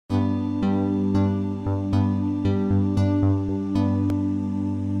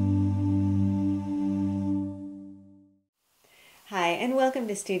Hi, and welcome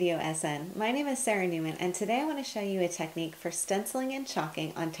to Studio SN. My name is Sara Naumann, and today I want to show you a technique for stenciling and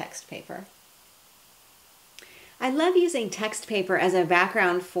chalking on text paper. I love using text paper as a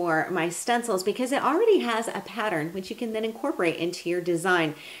background for my stencils because it already has a pattern which you can then incorporate into your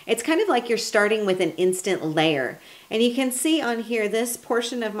design. It's kind of like you're starting with an instant layer. And you can see on here, this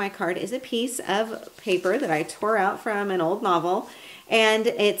portion of my card is a piece of paper that I tore out from an old novel, and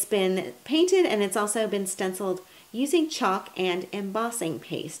it's been painted and it's also been stenciled using chalk and embossing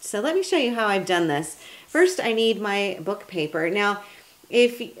paste. So let me show you how I've done this. First, I need my book paper. Now,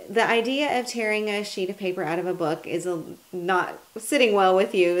 if the idea of tearing a sheet of paper out of a book is not sitting well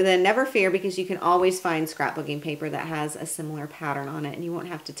with you, then never fear, because you can always find scrapbooking paper that has a similar pattern on it and you won't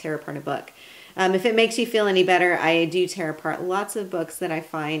have to tear apart a book. If it makes you feel any better, I do tear apart lots of books that I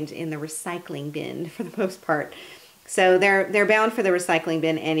find in the recycling bin for the most part. So they're bound for the recycling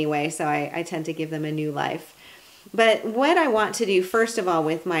bin anyway, so I tend to give them a new life. But what I want to do first of all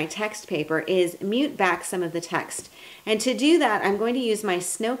with my text paper is mute back some of the text. And to do that, I'm going to use my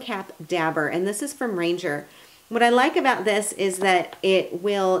Snowcap Dabber, and this is from Ranger. What I like about this is that it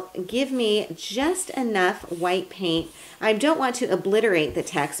will give me just enough white paint. I don't want to obliterate the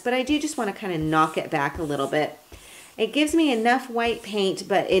text, but I do just want to kind of knock it back a little bit. It gives me enough white paint,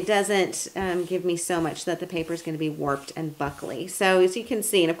 but it doesn't give me so much that the paper is going to be warped and buckly. So as you can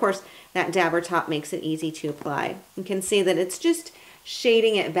see, and of course that dabber top makes it easy to apply. You can see that it's just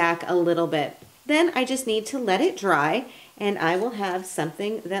shading it back a little bit. Then I just need to let it dry, and I will have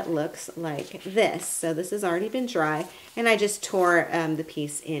something that looks like this. So this has already been dry, and I just tore the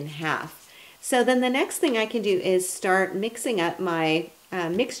piece in half. So then the next thing I can do is start mixing up my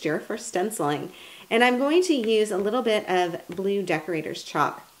mixture for stenciling. And I'm going to use a little bit of blue decorator's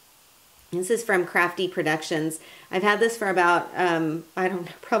chalk. This is from Crafty Productions. I've had this for about, I don't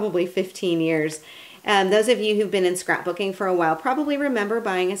know, probably 15 years. Those of you who've been in scrapbooking for a while probably remember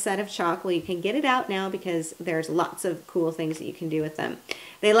buying a set of chalk. Well, you can get it out now because there's lots of cool things that you can do with them.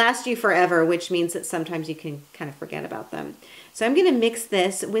 They last you forever, which means that sometimes you can kind of forget about them. So I'm going to mix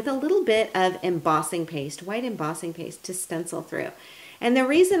this with a little bit of embossing paste, white embossing paste, to stencil through. And the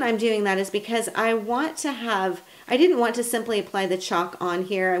reason I'm doing that is because I didn't want to simply apply the chalk on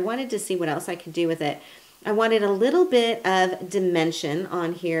here. I wanted to see what else I could do with it. I wanted a little bit of dimension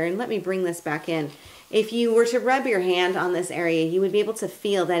on here, and let me bring this back in. If you were to rub your hand on this area, you would be able to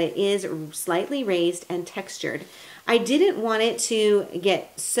feel that it is slightly raised and textured. I didn't want it to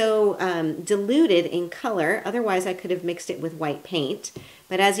get so diluted in color, otherwise I could have mixed it with white paint.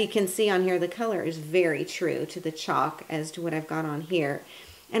 But as you can see on here, the color is very true to the chalk as to what I've got on here.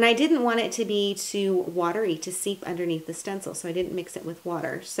 And I didn't want it to be too watery to seep underneath the stencil, so I didn't mix it with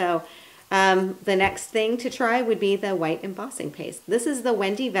water. So the next thing to try would be the white embossing paste. This is the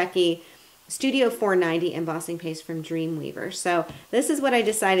Wendy Vecchi Studio 490 embossing paste from Dreamweaver. So this is what I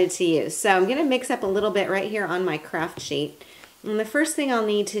decided to use. So I'm going to mix up a little bit right here on my craft sheet. And the first thing I'll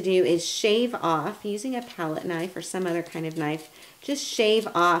need to do is shave off, using a palette knife or some other kind of knife, just shave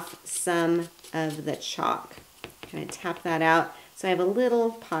off some of the chalk. Kind of tap that out so I have a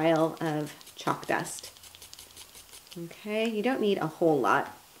little pile of chalk dust. Okay, you don't need a whole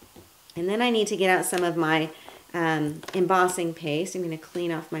lot. And then I need to get out some of my embossing paste. I'm going to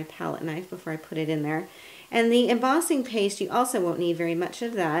clean off my palette knife before I put it in there. And the embossing paste, you also won't need very much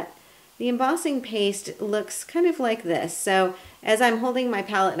of that. The embossing paste looks kind of like this. So as I'm holding my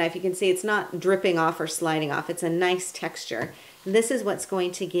palette knife, you can see it's not dripping off or sliding off. It's a nice texture. This is what's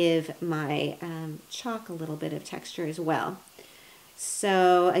going to give my chalk a little bit of texture as well.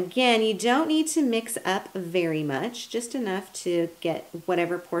 So again, you don't need to mix up very much, just enough to get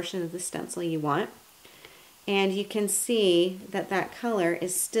whatever portion of the stencil you want. And you can see that that color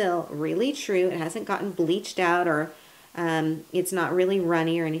is still really true. It hasn't gotten bleached out, or it's not really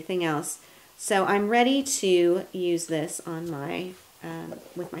runny or anything else. So I'm ready to use this on my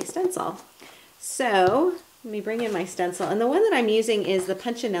with my stencil. So let me bring in my stencil, and the one that I'm using is the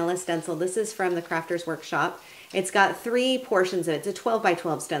Punchinella stencil. This is from the Crafters Workshop. It's got 3 portions of it. It's a 12 by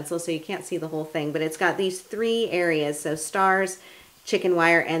 12 stencil, so you can't see the whole thing, but it's got these 3 areas, so stars, chicken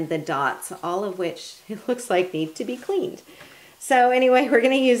wire, and the dots, all of which it looks like need to be cleaned. So anyway, we're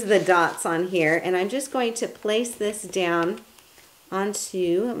going to use the dots on here, and I'm just going to place this down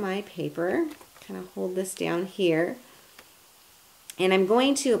onto my paper, kind of hold this down here, and I'm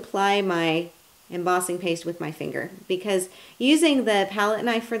going to apply my embossing paste with my finger, because using the palette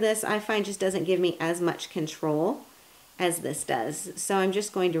knife for this, I find, just doesn't give me as much control as this does. So I'm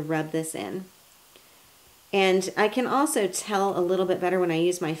just going to rub this in. And I can also tell a little bit better when I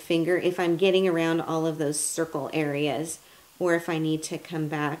use my finger if I'm getting around all of those circle areas, or if I need to come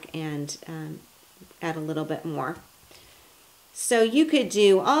back and add a little bit more. So you could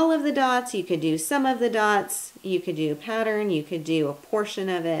do all of the dots, you could do some of the dots, you could do a pattern, you could do a portion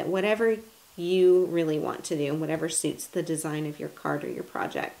of it, whatever you really want to do, whatever suits the design of your card or your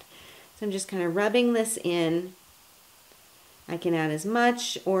project. So I'm just kind of rubbing this in. I can add as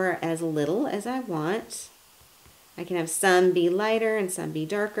much or as little as I want. I can have some be lighter and some be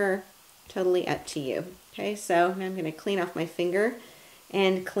darker, totally up to you. Okay, so now I'm going to clean off my finger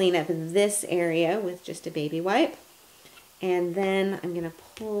and clean up this area with just a baby wipe. And then I'm going to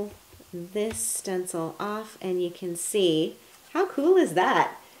pull this stencil off, and you can see, how cool is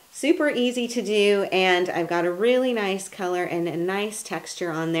that? Super easy to do, and I've got a really nice color and a nice texture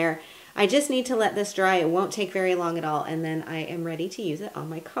on there. I just need to let this dry. It won't take very long at all, and then I am ready to use it on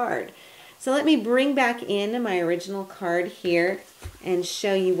my card. So let me bring back in my original card here and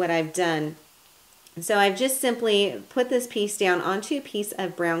show you what I've done. So I've just simply put this piece down onto a piece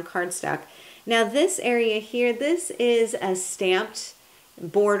of brown cardstock. Now this area here, this is a stamped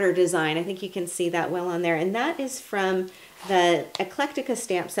border design. I think you can see that well on there. And that is from the Eclectical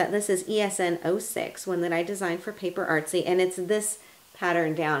stamp set. This is ESN06, one that I designed for Paper Artsy. And it's this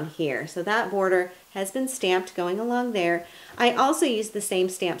pattern down here. So that border has been stamped going along there. I also used the same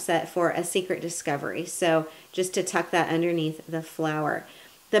stamp set for A Secret Discovery. So just to tuck that underneath the flower.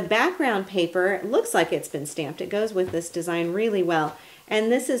 The background paper looks like it's been stamped. It goes with this design really well.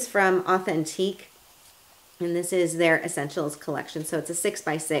 And this is from Authentique, and this is their Essentials collection. So it's a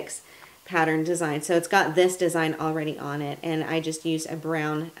 6x6 pattern design. So it's got this design already on it, and I just used a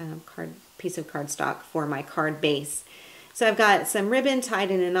brown piece of cardstock for my card base. So I've got some ribbon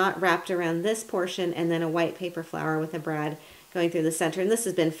tied in a knot wrapped around this portion, and then a white paper flower with a brad going through the center. And this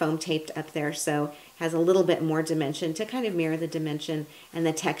has been foam taped up there, so has a little bit more dimension to kind of mirror the dimension and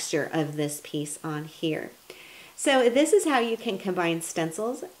the texture of this piece on here. So this is how you can combine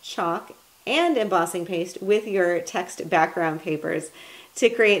stencils, chalk, and embossing paste with your text background papers to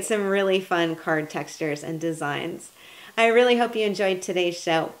create some really fun card textures and designs. I really hope you enjoyed today's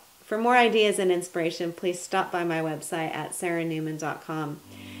show. For more ideas and inspiration, please stop by my website at saranaumann.com.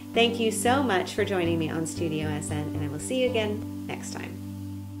 Thank you so much for joining me on Studio SN, and I will see you again next time.